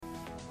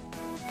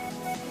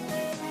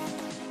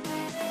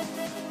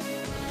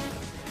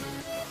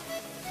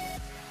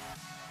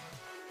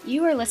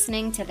You are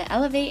listening to the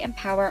Elevate,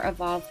 Empower,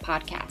 Evolve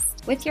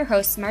podcast with your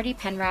hosts Marty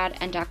Penrod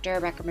and Dr.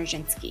 Rebecca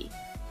Mrzynski,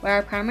 where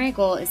our primary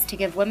goal is to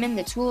give women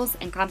the tools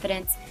and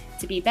confidence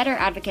to be better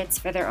advocates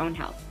for their own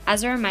health.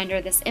 As a reminder,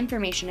 this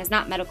information is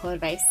not medical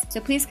advice, so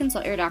please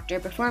consult your doctor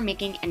before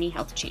making any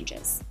health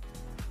changes.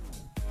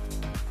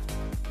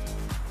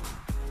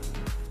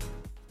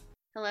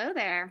 Hello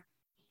there.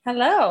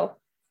 Hello.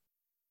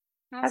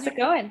 How's it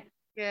going?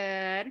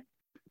 Good.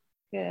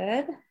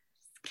 Good.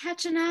 Just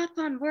catching up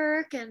on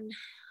work and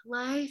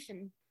life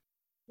and,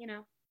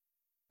 the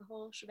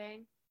whole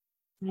shebang.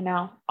 I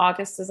know.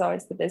 August is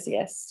always the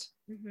busiest.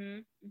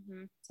 It's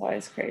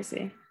always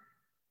crazy.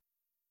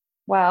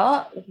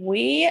 Well,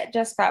 we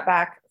just got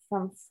back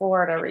from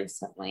Florida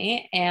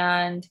recently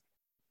and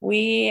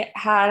we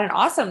had an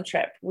awesome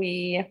trip.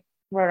 We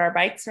rode our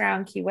bikes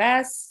around Key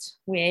West.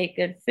 We ate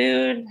good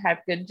food, had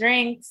good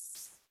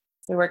drinks.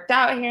 We worked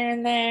out here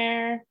and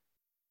there,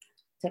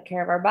 took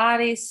care of our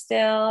bodies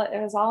still.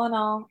 It was all in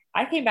all,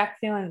 I came back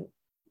feeling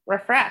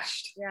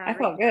refreshed. Yeah, I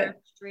felt good.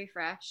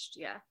 Refreshed.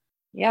 Yeah.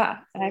 Yeah.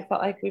 And I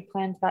felt like we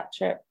planned that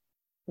trip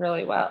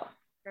really well.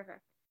 Perfect.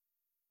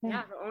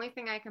 Yeah. The only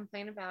thing I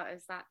complain about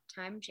is that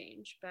time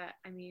change, but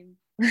I mean,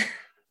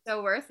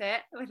 so worth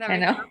it with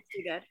everything else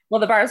we did.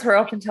 Well, the bars were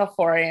open till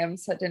 4 a.m.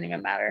 so it didn't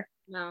even matter.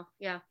 No.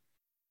 Yeah.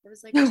 It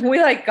was like we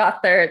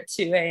got there at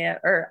 2 a.m.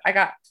 or I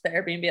got to the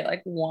Airbnb at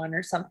like 1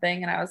 or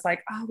something. And I was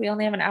like, oh, we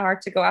only have an hour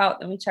to go out.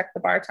 Then we checked the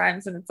bar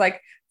times and it's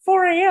like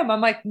 4 a.m.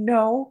 I'm like,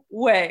 no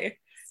way.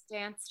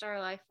 Danced our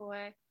life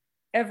away.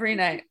 Every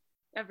night.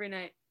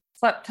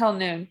 Slept till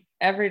noon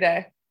every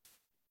day.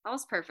 That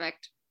was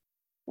perfect.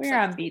 We were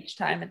on beach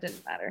time. It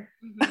didn't matter.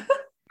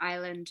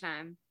 Island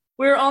time.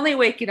 We were only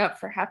waking up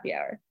for happy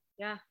hour.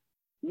 Yeah.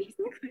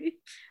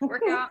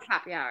 Workout,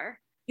 happy hour.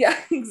 Yeah,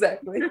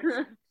 exactly.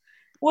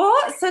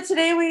 Well, so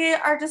today we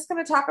are just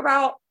going to talk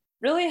about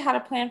really how to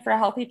plan for a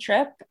healthy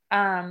trip,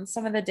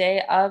 some of the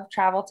day of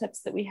travel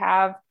tips that we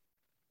have,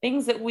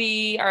 things that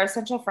are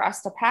essential for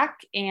us to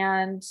pack,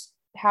 and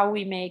how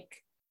we make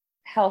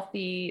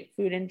healthy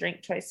food and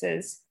drink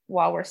choices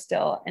while we're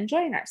still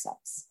enjoying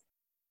ourselves.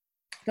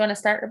 Do you want to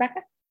start,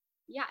 Rebecca?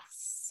 Yes.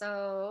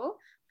 So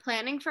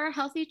planning for a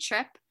healthy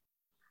trip,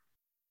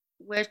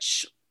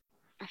 which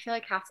I feel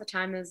like half the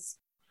time is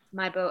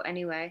my boat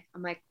anyway.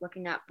 I'm like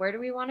looking up, where do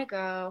we want to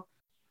go?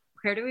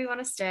 Where do we want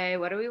to stay?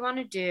 What do we want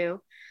to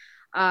do?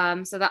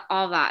 So that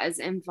all that is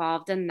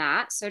involved in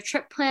that. So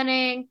trip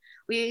planning,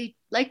 we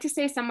like to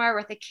stay somewhere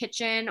with a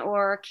kitchen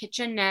or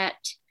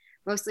kitchenette,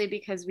 mostly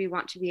because we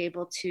want to be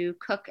able to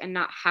cook and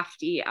not have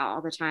to eat out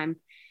all the time.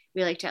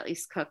 We like to at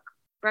least cook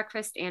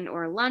breakfast and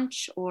or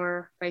lunch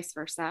or vice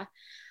versa.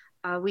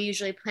 We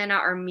usually plan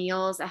out our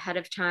meals ahead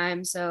of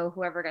time. So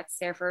whoever gets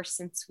there first,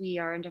 since we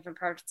are in different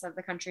parts of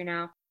the country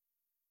now,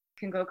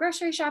 can go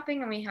grocery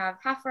shopping and we have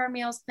half of our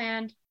meals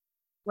planned.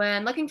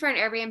 When looking for an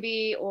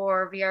Airbnb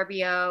or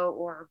VRBO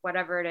or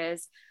whatever it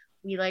is,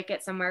 we like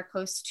it somewhere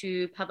close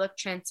to public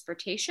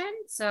transportation.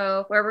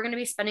 So where we're going to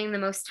be spending the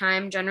most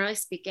time, generally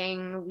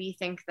speaking, we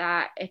think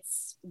that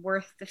it's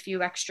worth the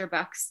few extra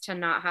bucks to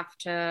not have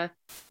to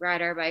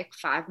ride our bike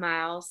 5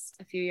 miles.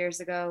 A few years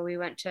ago, we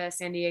went to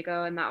San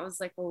Diego and that was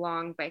like a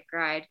long bike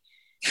ride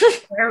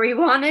where we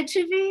wanted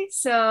to be.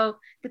 So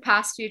the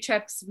past few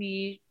trips,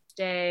 we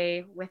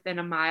stay within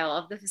a mile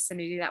of the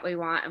vicinity that we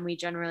want, and we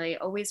generally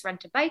always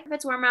rent a bike if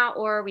it's warm out,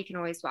 or we can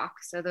always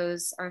walk. So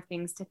those are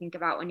things to think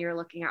about when you're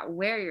looking at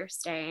where you're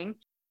staying.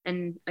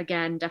 And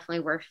again,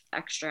 definitely worth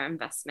extra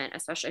investment,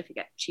 especially if you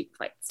get cheap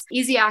flights.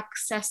 Easy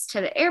access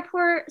to the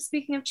airport.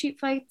 Speaking of cheap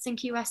flights, in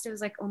Key West, it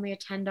was like only a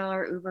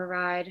 $10 Uber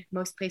ride.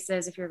 Most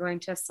places, if you're going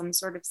to some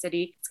sort of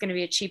city, it's going to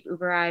be a cheap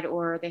Uber ride,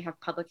 or they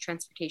have public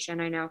transportation.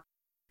 I know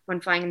when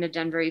flying into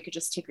Denver, you could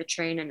just take the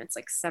train and it's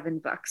like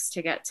 $7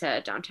 to get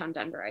to downtown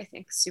Denver, I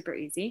think. Super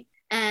easy.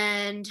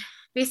 And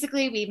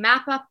basically we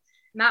map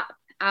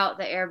out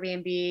the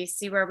Airbnb,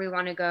 see where we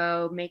want to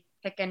go,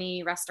 pick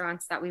any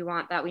restaurants that we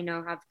want that we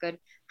know have good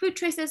food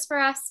choices for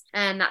us.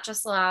 And that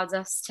just allows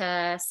us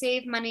to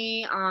save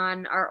money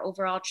on our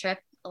overall trip,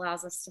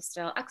 allows us to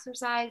still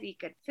exercise, eat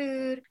good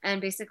food.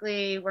 And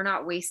basically we're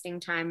not wasting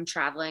time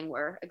traveling.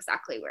 We're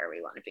exactly where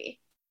we want to be.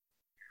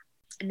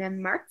 And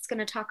then Mark's going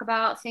to talk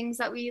about things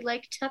that we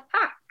like to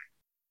pack.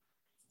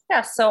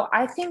 Yeah, so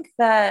I think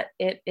that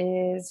it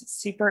is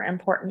super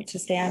important to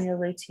stay on your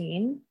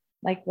routine,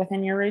 like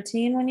within your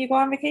routine when you go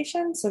on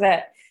vacation, so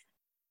that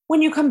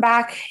when you come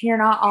back, you're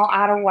not all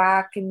out of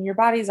whack and your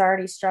body's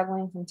already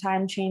struggling from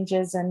time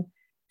changes and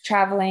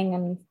traveling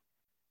and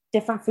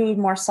different food,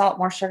 more salt,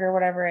 more sugar,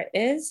 whatever it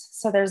is.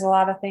 So there's a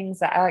lot of things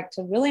that I like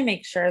to really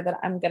make sure that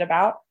I'm good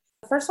about.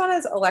 The first one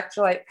is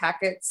electrolyte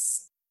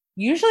packets.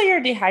 Usually you're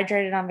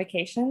dehydrated on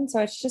vacation, so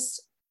it's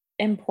just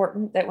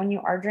important that when you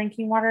are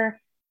drinking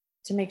water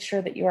to make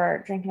sure that you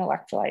are drinking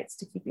electrolytes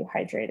to keep you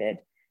hydrated.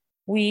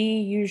 We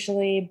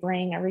usually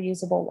bring a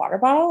reusable water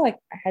bottle, like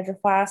a Hydro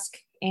Flask,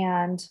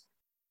 and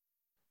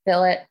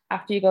fill it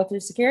after you go through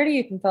security.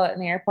 You can fill it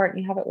in the airport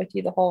and you have it with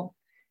you the whole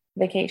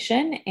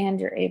vacation, and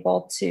you're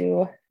able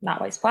to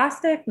not waste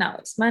plastic, not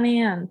waste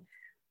money, and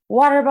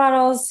water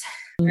bottles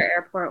Or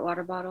airport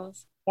water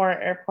bottles. or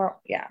airport,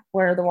 yeah,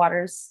 where the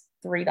water's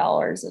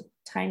 $3, a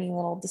tiny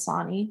little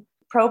Dasani.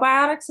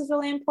 Probiotics is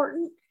really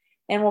important.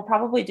 And we'll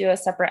probably do a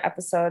separate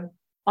episode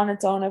on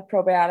its own of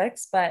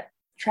probiotics, but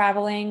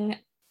traveling,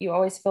 you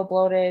always feel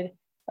bloated.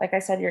 Like I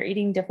said, you're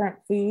eating different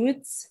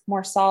foods,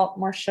 more salt,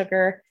 more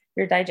sugar,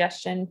 your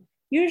digestion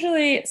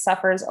usually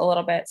suffers a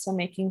little bit. So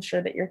making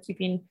sure that you're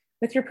keeping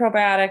with your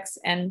probiotics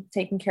and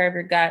taking care of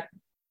your gut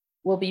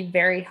will be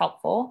very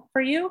helpful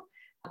for you.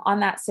 On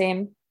that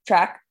same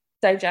track,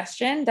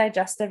 digestive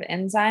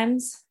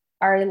enzymes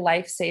are a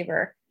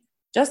lifesaver,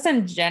 just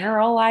in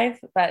general life,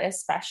 but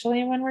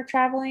especially when we're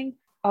traveling.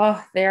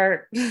 Oh,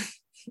 they're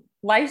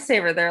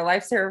lifesaver. They're a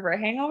lifesaver for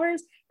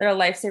hangovers. They're a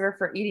lifesaver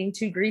for eating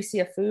too greasy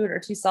a food or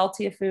too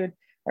salty a food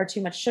or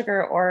too much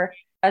sugar or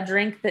a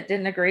drink that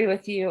didn't agree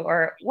with you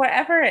or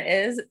whatever it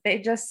is.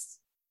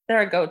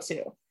 They're a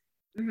go-to.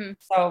 Mm-hmm.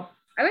 So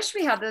I wish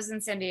we had those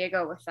in San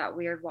Diego with that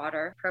weird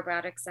water,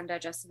 probiotics and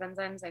digestive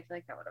enzymes. I feel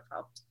like that would have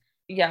helped.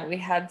 Yeah, we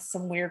had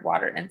some weird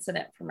water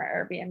incident from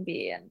our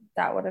Airbnb, and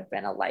that would have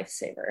been a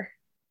lifesaver.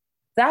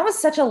 That was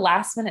such a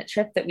last minute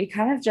trip that we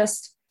kind of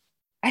just,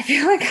 I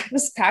feel like I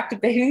just packed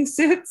bathing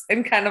suits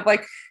and kind of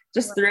like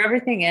just threw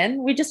everything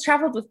in. We just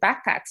traveled with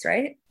backpacks,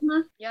 right?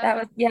 Mm-hmm. Yeah. That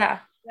was, yeah.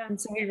 And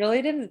so we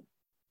really didn't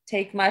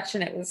take much,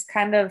 and it was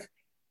kind of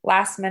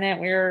last minute.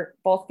 We were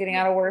both getting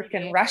out of work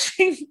and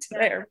rushing to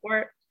the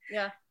airport.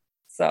 Yeah.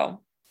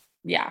 So,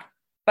 yeah.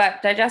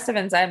 But digestive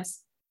enzymes,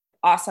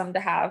 awesome to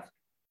have.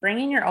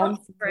 Bringing your own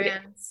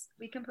brands.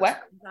 We can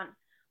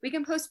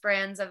post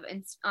brands on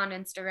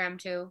Instagram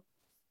too.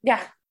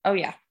 Yeah. Oh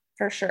yeah,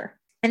 for sure.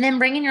 And then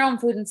bringing your own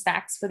food and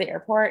snacks for the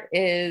airport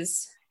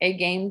is a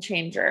game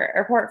changer.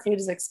 Airport food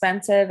is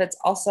expensive. It's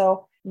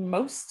also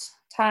most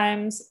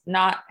times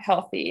not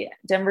healthy.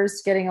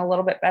 Denver's getting a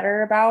little bit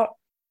better about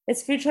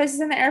its food choices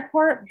in the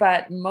airport,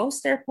 but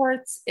most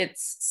airports,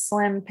 it's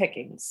slim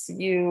pickings.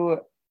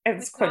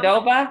 It's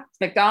Qdoba,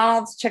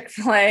 McDonald's,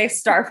 Chick-fil-A,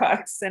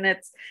 Starbucks, and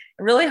it's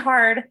really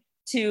hard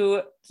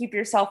to keep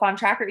yourself on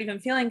track or even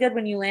feeling good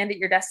when you land at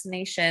your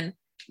destination.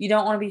 You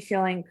don't want to be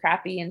feeling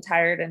crappy and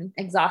tired and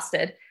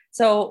exhausted.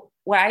 So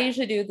what I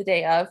usually do the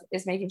day of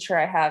is making sure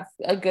I have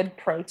a good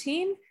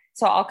protein.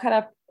 So I'll cut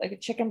up like a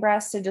chicken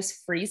breast and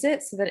just freeze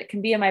it so that it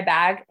can be in my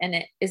bag and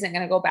it isn't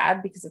going to go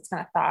bad because it's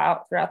going to thaw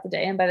out throughout the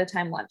day. And by the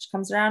time lunch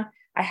comes around,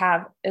 I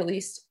have at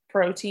least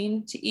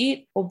protein to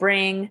eat. We'll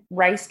bring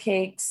rice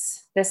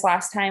cakes. This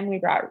last time we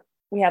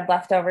had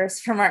leftovers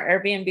from our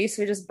Airbnb.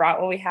 So we just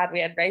brought what we had. We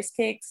had rice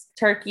cakes,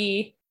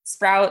 turkey,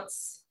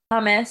 sprouts,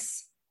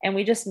 hummus, and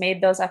we just made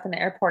those up in the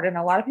airport. And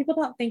a lot of people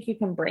don't think you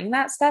can bring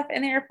that stuff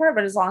in the airport,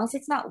 but as long as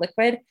it's not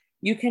liquid,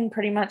 you can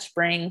pretty much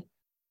bring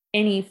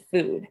any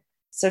food.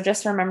 So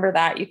just remember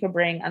that you could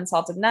bring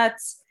unsalted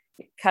nuts,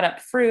 cut up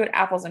fruit,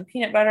 apples and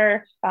peanut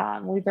butter.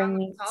 We bring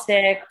meat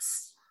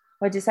sticks.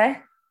 What'd you say?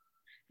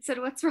 I said,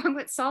 what's wrong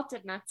with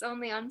salted nuts?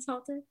 Only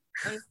unsalted?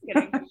 I'm just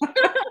kidding.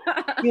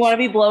 You want to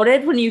be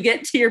bloated when you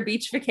get to your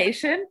beach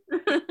vacation?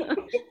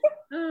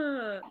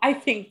 I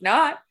think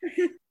not.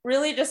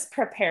 Really just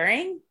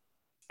preparing.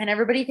 And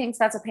everybody thinks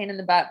that's a pain in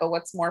the butt, but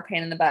what's more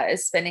pain in the butt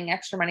is spending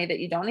extra money that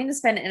you don't need to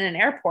spend in an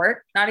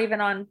airport, not even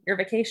on your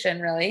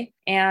vacation really,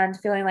 and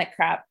feeling like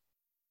crap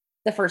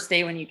the first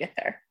day when you get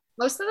there.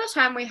 Most of the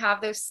time we have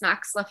those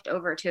snacks left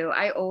over too.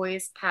 I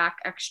always pack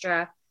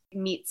extra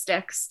meat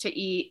sticks to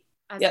eat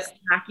as a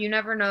snack. You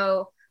never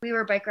know. We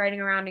were bike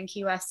riding around in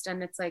Key West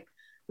and it's like,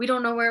 we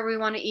don't know where we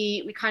want to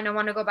eat. We kind of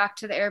want to go back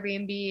to the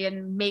Airbnb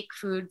and make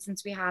food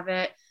since we have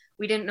it.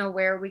 We didn't know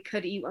where we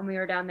could eat when we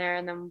were down there.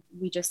 And then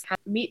we just had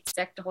meat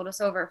stick to hold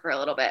us over for a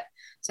little bit.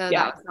 So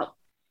that was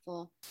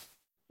helpful.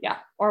 Yeah.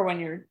 Or when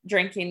you're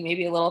drinking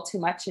maybe a little too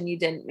much and you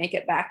didn't make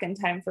it back in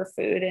time for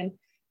food. And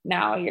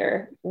now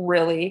you're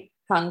really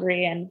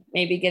hungry and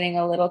maybe getting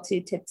a little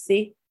too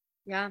tipsy.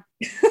 Yeah.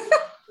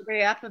 Sober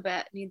you up a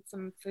bit. Need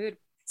some food.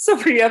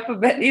 Sober you up a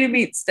bit. Need a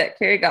meat stick.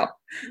 Here you go.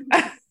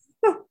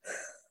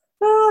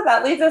 Oh,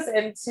 that leads us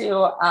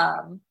into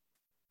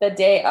the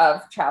day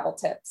of travel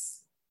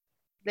tips.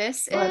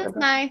 This is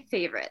my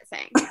favorite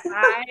thing.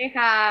 I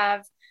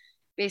have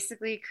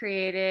basically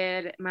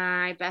created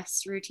my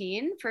best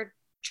routine for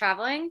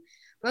traveling.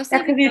 Mostly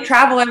because you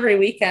travel every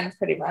weekend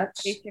pretty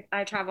much.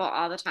 I travel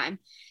all the time.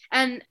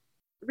 And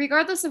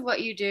regardless of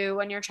what you do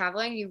when you're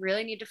traveling, you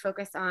really need to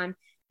focus on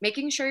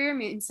making sure your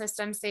immune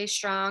system stays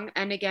strong.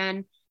 And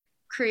again,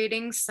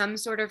 creating some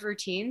sort of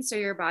routine so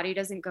your body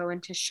doesn't go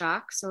into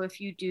shock. So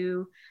if you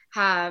do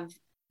have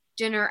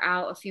dinner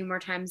out a few more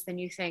times than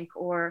you think,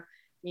 or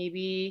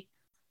maybe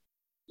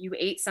you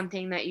ate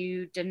something that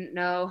you didn't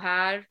know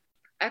had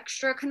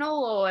extra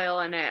canola oil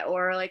in it,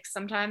 or like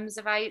sometimes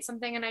if I eat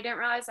something and I didn't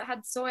realize it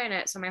had soy in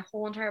it, so my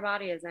whole entire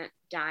body isn't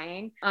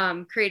dying.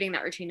 Creating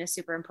that routine is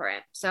super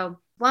important. So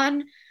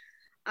one,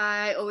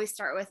 I always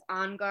start with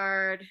On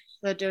Guard.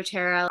 The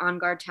doTERRA On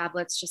Guard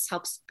tablets just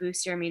helps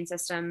boost your immune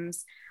system.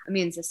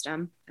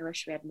 I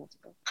wish we had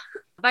multiple.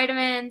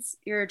 Vitamins,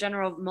 your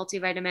general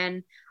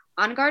multivitamin.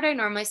 On Guard I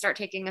normally start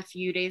taking a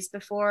few days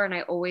before, and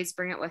I always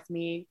bring it with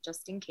me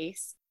just in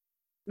case.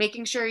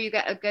 making sure you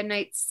get a good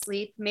night's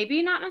sleep,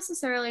 maybe not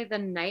necessarily the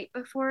night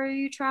before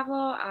you travel.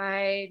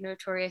 I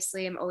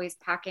notoriously am always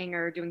packing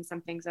or doing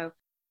something. So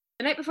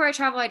the night before I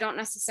travel, I don't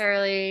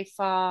necessarily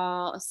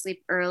fall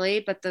asleep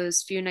early, but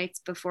those few nights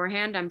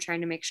beforehand, I'm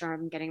trying to make sure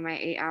I'm getting my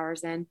 8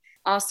 hours in.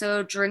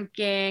 Also,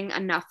 drinking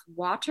enough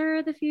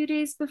water the few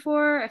days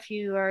before. If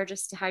you are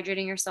just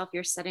dehydrating yourself,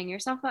 you're setting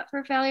yourself up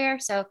for failure.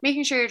 So,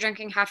 making sure you're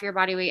drinking half your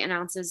body weight in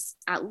ounces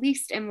at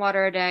least in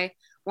water a day.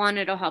 One,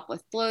 it'll help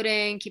with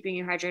bloating, keeping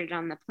you hydrated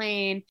on the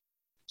plane,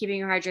 keeping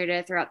you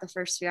hydrated throughout the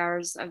first few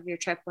hours of your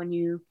trip when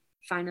you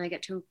finally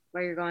get to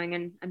where you're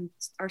going and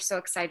are so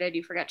excited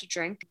you forget to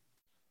drink.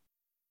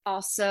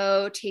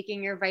 Also,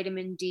 taking your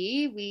vitamin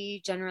D.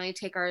 We generally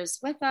take ours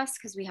with us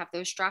because we have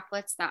those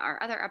droplets that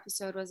our other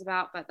episode was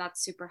about, but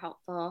that's super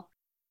helpful.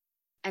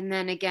 And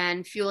then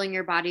again, fueling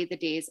your body the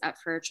days up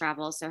for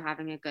travel. So,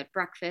 having a good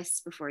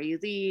breakfast before you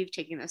leave,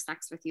 taking those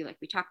snacks with you, like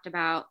we talked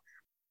about,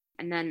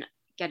 and then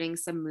getting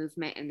some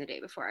movement in the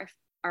day before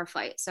our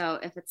flight. So,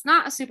 if it's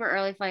not a super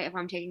early flight, if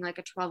I'm taking like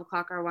a 12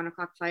 o'clock or 1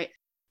 o'clock flight,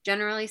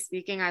 generally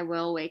speaking, I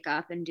will wake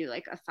up and do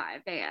like a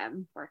 5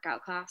 a.m.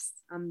 workout class.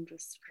 I'm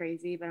just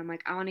crazy, but I'm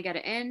like, I want to get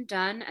it in,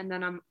 done. And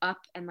then I'm up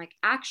and like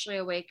actually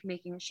awake,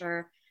 making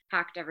sure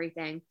packed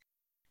everything.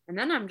 And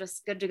then I'm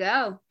just good to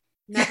go.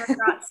 Never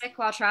got sick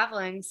while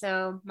traveling.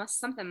 So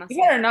something must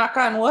You better knock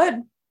on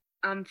wood.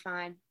 I'm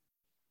fine.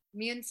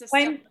 Immune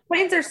system.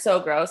 Planes are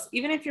so gross.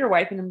 Even if you're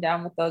wiping them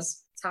down with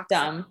those toxic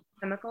dumb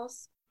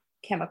chemicals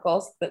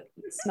that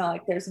smell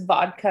like there's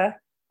vodka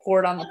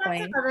poured on the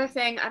plane. That's another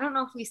thing. I don't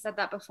know if we said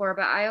that before,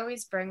 but I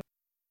always bring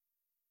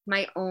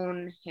my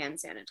own hand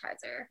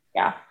sanitizer.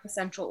 Yeah.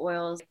 Essential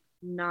oils,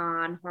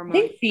 non-hormonal. I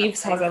think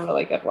Thieves has a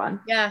really good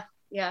one. Yeah.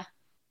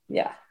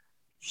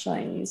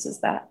 Shane uses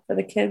that for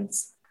the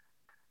kids.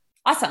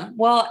 Awesome.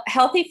 Well,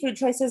 healthy food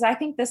choices. I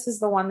think this is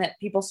the one that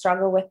people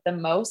struggle with the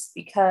most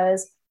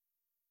because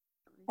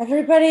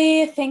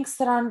everybody thinks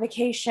that on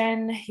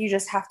vacation, you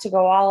just have to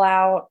go all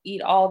out,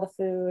 eat all the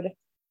food,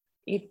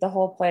 eat the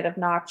whole plate of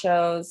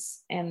nachos,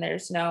 and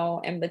there's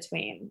no in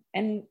between.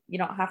 And you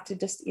don't have to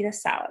just eat a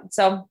salad.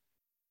 So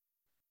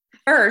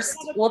first,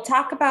 we'll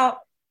talk about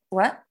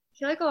what? I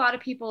feel like a lot of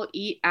people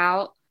eat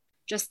out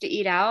just to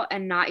eat out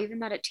and not even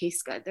that it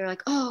tastes good. They're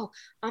like, oh,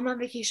 I'm on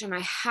vacation. I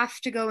have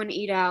to go and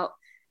eat out.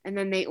 And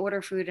then they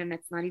order food and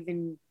it's not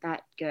even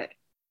that good.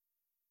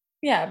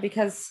 Yeah,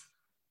 because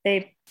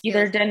they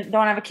either don't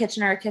have a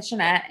kitchen or a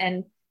kitchenette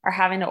and are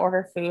having to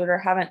order food or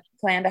haven't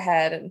planned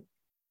ahead. And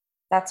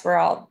that's where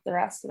all the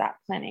rest of that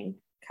planning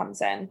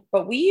comes in.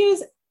 But we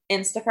use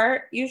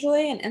Instacart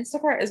usually, and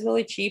Instacart is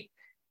really cheap.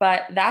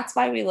 But that's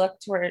why we look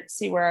to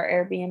see where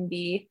our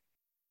Airbnb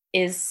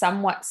is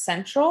somewhat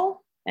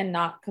central and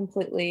not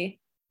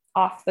completely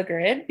off the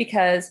grid,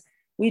 because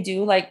we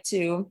do like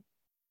to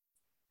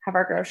have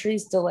our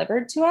groceries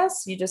delivered to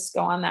us. You just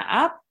go on the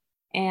app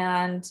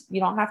and you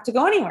don't have to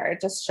go anywhere.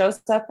 It just shows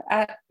up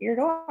at your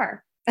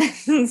door.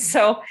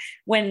 So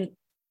when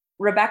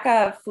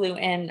Rebecca flew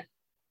in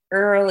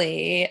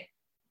early,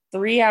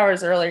 3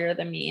 hours earlier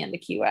than me into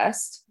Key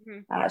West,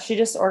 she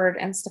just ordered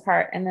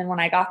Instacart. And then when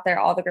I got there,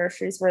 all the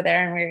groceries were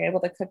there and we were able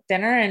to cook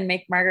dinner and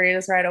make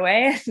margaritas right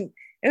away.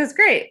 It was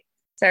great.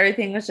 So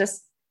everything was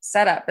just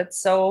set up.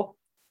 It's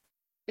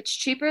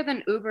cheaper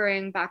than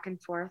Ubering back and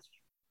forth.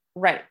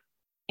 Right.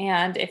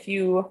 And if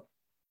you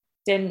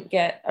didn't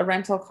get a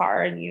rental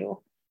car and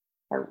you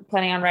are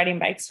planning on riding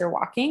bikes or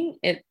walking,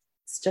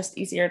 it's just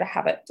easier to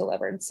have it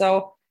delivered.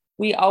 So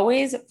we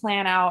always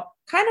plan out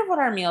kind of what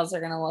our meals are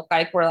going to look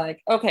like. We're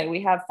like, okay,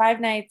 we have 5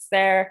 nights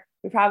there.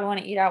 We probably want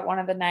to eat out one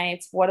of the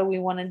nights. What do we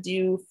want to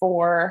do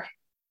for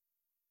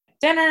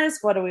dinners?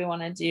 What do we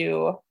want to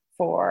do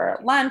for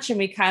lunch? And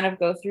we kind of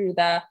go through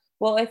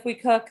if we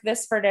cook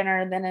this for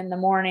dinner, then in the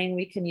morning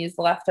we can use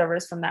the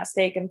leftovers from that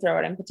steak and throw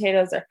it in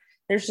potatoes. Or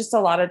there's just a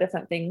lot of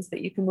different things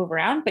that you can move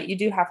around, but you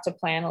do have to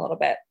plan a little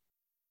bit.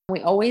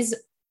 We always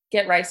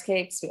get rice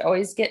cakes. We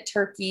always get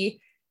turkey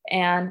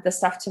and the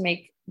stuff to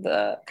make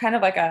the kind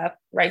of like a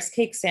rice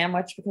cake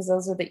sandwich, because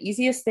those are the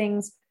easiest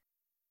things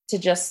to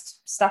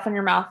just stuff in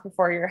your mouth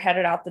before you're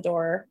headed out the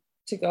door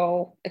to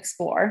go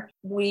explore.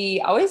 We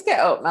always get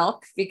oat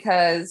milk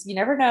because you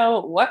never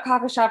know what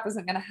coffee shop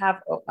isn't going to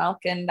have oat milk,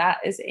 and that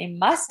is a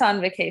must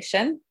on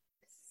vacation.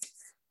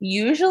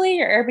 Usually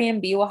your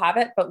Airbnb will have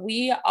it, but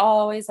we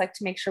always like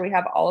to make sure we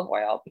have olive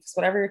oil, because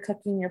whatever you're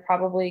cooking, you're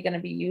probably going to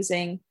be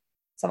using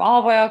some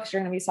olive oil because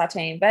you're going to be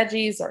sauteing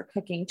veggies or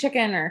cooking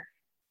chicken or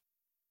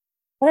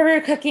whatever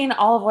you're cooking.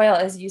 Olive oil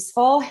is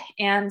useful.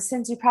 And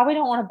since you probably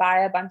don't want to buy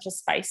a bunch of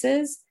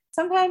spices,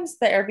 sometimes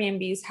the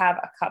Airbnbs have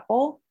a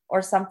couple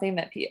or something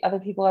that other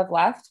people have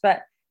left.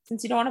 But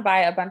since you don't want to buy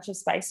a bunch of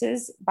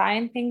spices,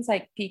 buying things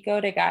like pico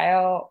de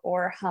gallo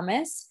or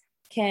hummus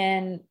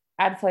can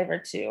add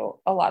flavor to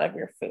a lot of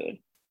your food.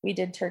 We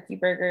did turkey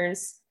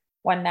burgers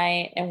one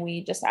night and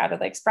we just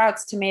added like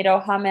sprouts, tomato,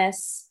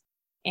 hummus,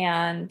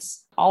 and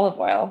olive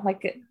oil.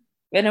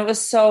 And it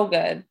was so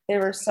good. They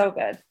were so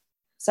good.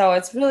 So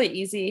it's really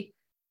easy.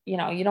 You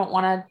don't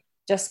want to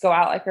just go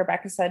out, like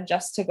Rebecca said,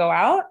 just to go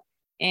out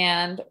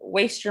and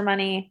waste your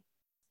money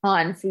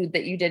on food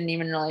that you didn't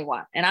even really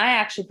want. And I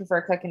actually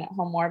prefer cooking at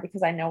home more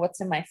because I know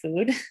what's in my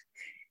food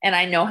and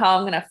I know how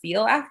I'm going to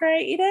feel after I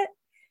eat it.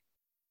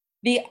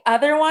 The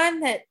other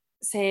one that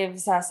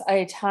saves us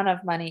a ton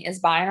of money is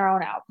buying our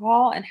own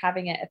alcohol and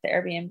having it at the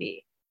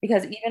Airbnb.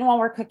 Because even while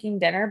we're cooking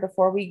dinner,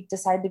 before we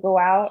decide to go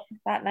out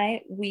that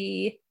night,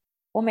 we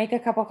will make a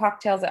couple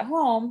cocktails at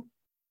home.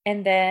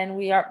 And then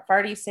we are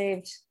already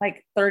saved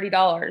like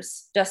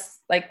 $30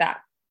 just like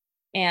that.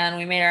 And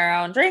we made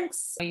our own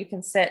drinks. So you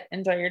can sit,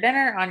 enjoy your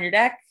dinner on your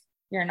deck.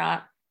 You're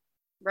not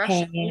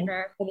paying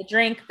for the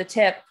drink, the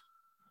tip,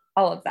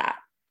 all of that.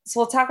 So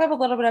we'll talk a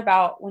little bit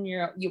about when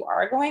you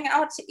are going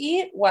out to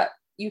eat, what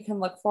you can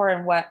look for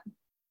and what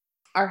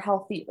are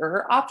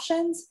healthier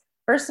options.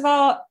 First of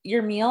all,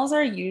 your meals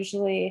are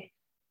usually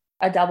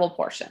a double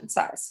portion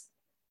size.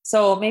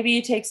 So maybe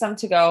you take some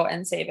to go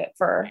and save it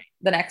for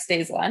the next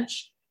day's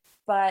lunch.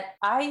 But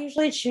I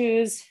usually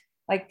choose,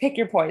 like, pick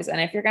your poison.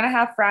 If you're going to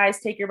have fries,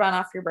 take your bun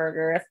off your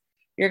burger. If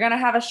you're going to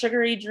have a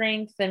sugary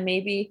drink, then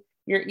maybe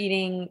you're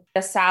eating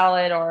a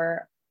salad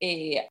or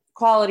a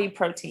quality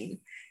protein.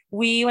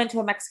 We went to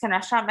a Mexican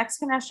restaurant.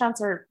 Mexican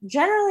restaurants are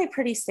generally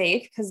pretty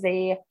safe because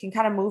they can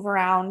kind of move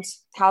around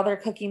how they're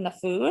cooking the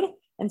food.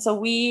 And so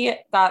we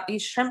got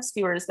these shrimp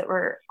skewers that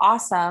were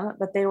awesome,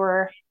 but they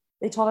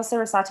told us they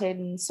were sauteed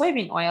in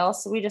soybean oil.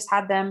 So we just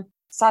had them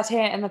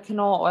saute it in the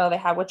canola oil they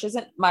had, which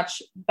isn't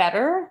much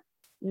better.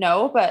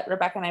 No, but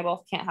Rebecca and I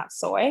both can't have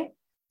soy.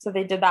 So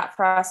they did that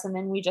for us. And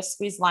then we just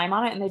squeezed lime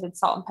on it and they did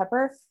salt and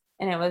pepper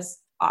and it was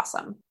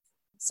awesome.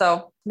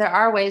 So there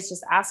are ways,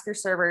 just ask your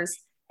servers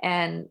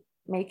and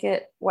make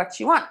it what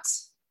you want.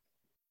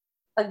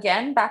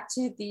 Again, back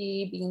to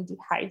the being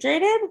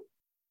dehydrated.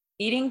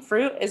 Eating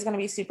fruit is going to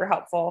be super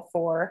helpful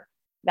for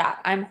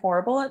that. I'm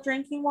horrible at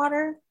drinking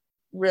water,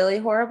 really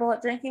horrible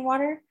at drinking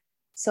water.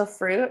 So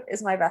fruit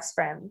is my best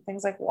friend.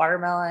 Things like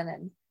watermelon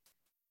and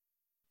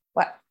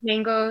what?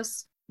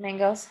 Mangoes.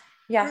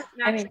 Yeah.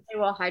 I mean, they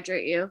will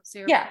hydrate you.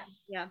 So yeah.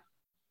 Yeah.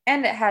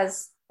 And it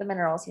has the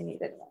minerals you need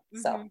in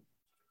it. So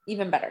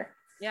even better.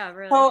 Yeah,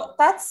 really. So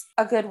that's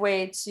a good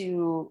way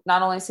to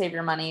not only save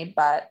your money,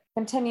 but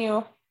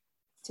continue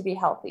to be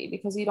healthy,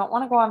 because you don't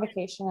want to go on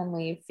vacation and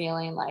leave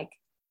feeling like,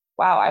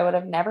 wow, I would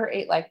have never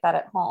ate like that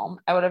at home.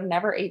 I would have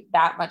never ate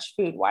that much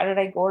food. Why did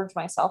I gorge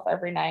myself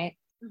every night?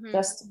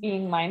 Just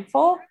being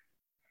mindful.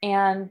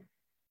 And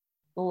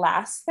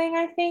last thing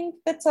I think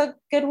that's a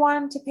good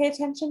one to pay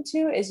attention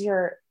to is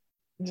your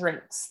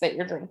drinks that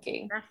you're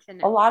drinking.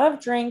 Definitely. A lot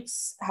of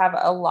drinks have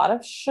a lot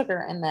of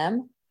sugar in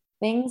them.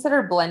 Things that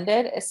are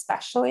blended,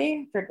 especially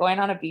if you're going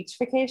on a beach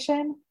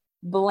vacation,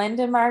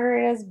 blended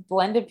margaritas,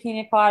 blended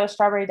pina colada,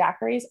 strawberry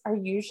daiquiris are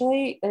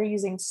usually, they're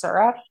using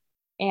syrup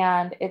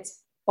and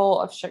it's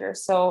full of sugar.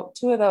 So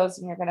 2 of those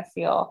and you're going to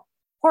feel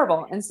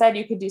horrible. Instead,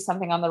 you could do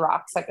something on the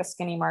rocks, like a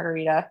skinny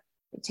margarita.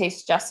 It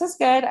tastes just as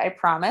good, I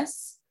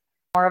promise.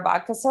 Or a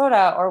vodka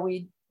soda, or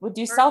we would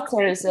do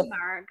seltzers,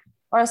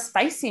 or a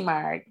spicy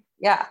marg.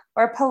 Yeah.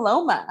 Or a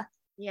Paloma.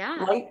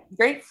 Yeah. Light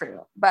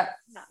grapefruit. But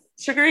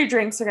sugary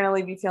drinks are going to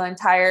leave you feeling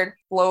tired,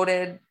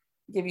 bloated,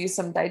 give you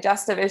some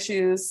digestive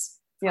issues,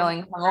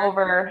 feeling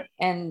hungover.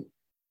 And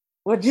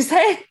what'd you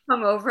say?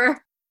 Hungover.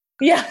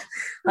 Yeah.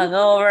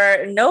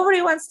 Hungover.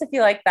 Nobody wants to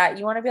feel like that.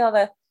 You want to be able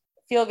to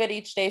feel good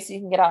each day so you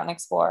can get out and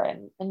explore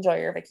and enjoy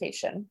your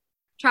vacation.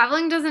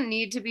 Traveling doesn't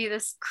need to be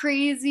this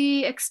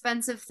crazy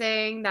expensive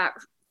thing that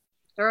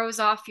throws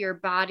off your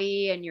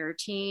body and your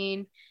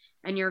routine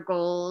and your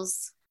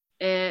goals.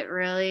 It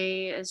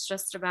really is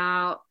just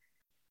about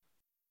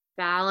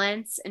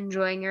balance,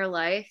 enjoying your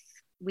life.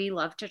 We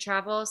love to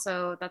travel,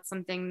 so that's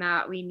something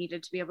that we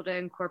needed to be able to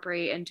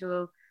incorporate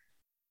into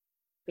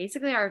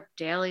basically our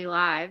daily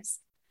lives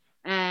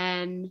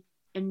and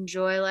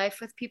enjoy life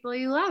with people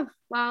you love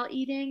while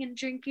eating and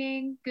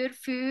drinking good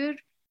food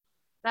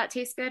that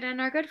tastes good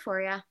and are good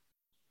for you.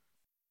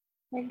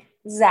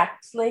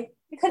 Exactly.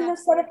 I couldn't have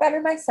said it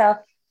better myself.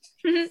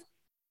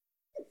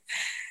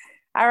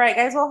 All right,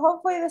 guys. Well,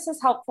 hopefully this is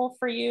helpful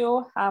for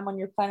you when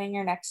you're planning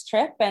your next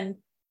trip and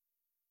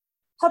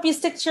help you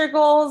stick to your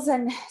goals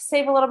and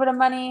save a little bit of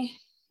money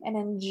and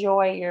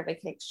enjoy your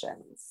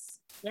vacations.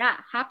 Yeah.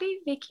 Happy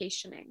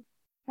vacationing.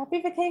 Happy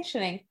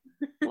vacationing.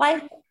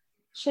 Life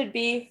should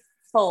be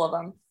full of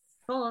them.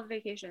 Full of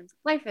vacations.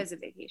 Life is a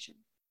vacation.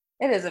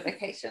 It is a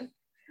vacation.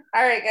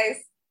 All right,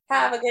 guys.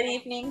 Have a good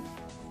evening.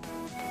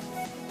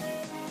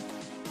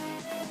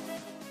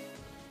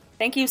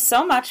 Thank you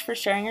so much for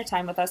sharing your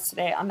time with us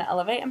today on the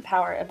Elevate,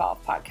 Empower,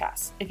 Evolve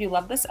podcast. If you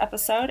love this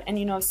episode and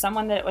you know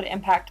someone that it would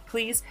impact,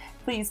 please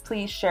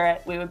share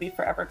it. We would be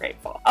forever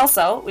grateful.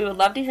 Also, we would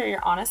love to hear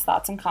your honest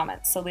thoughts and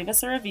comments. So leave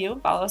us a review,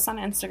 follow us on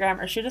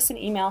Instagram, or shoot us an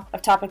email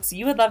of topics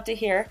you would love to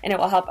hear, and it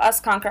will help us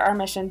conquer our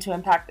mission to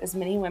impact as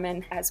many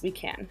women as we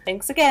can.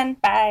 Thanks again.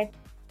 Bye.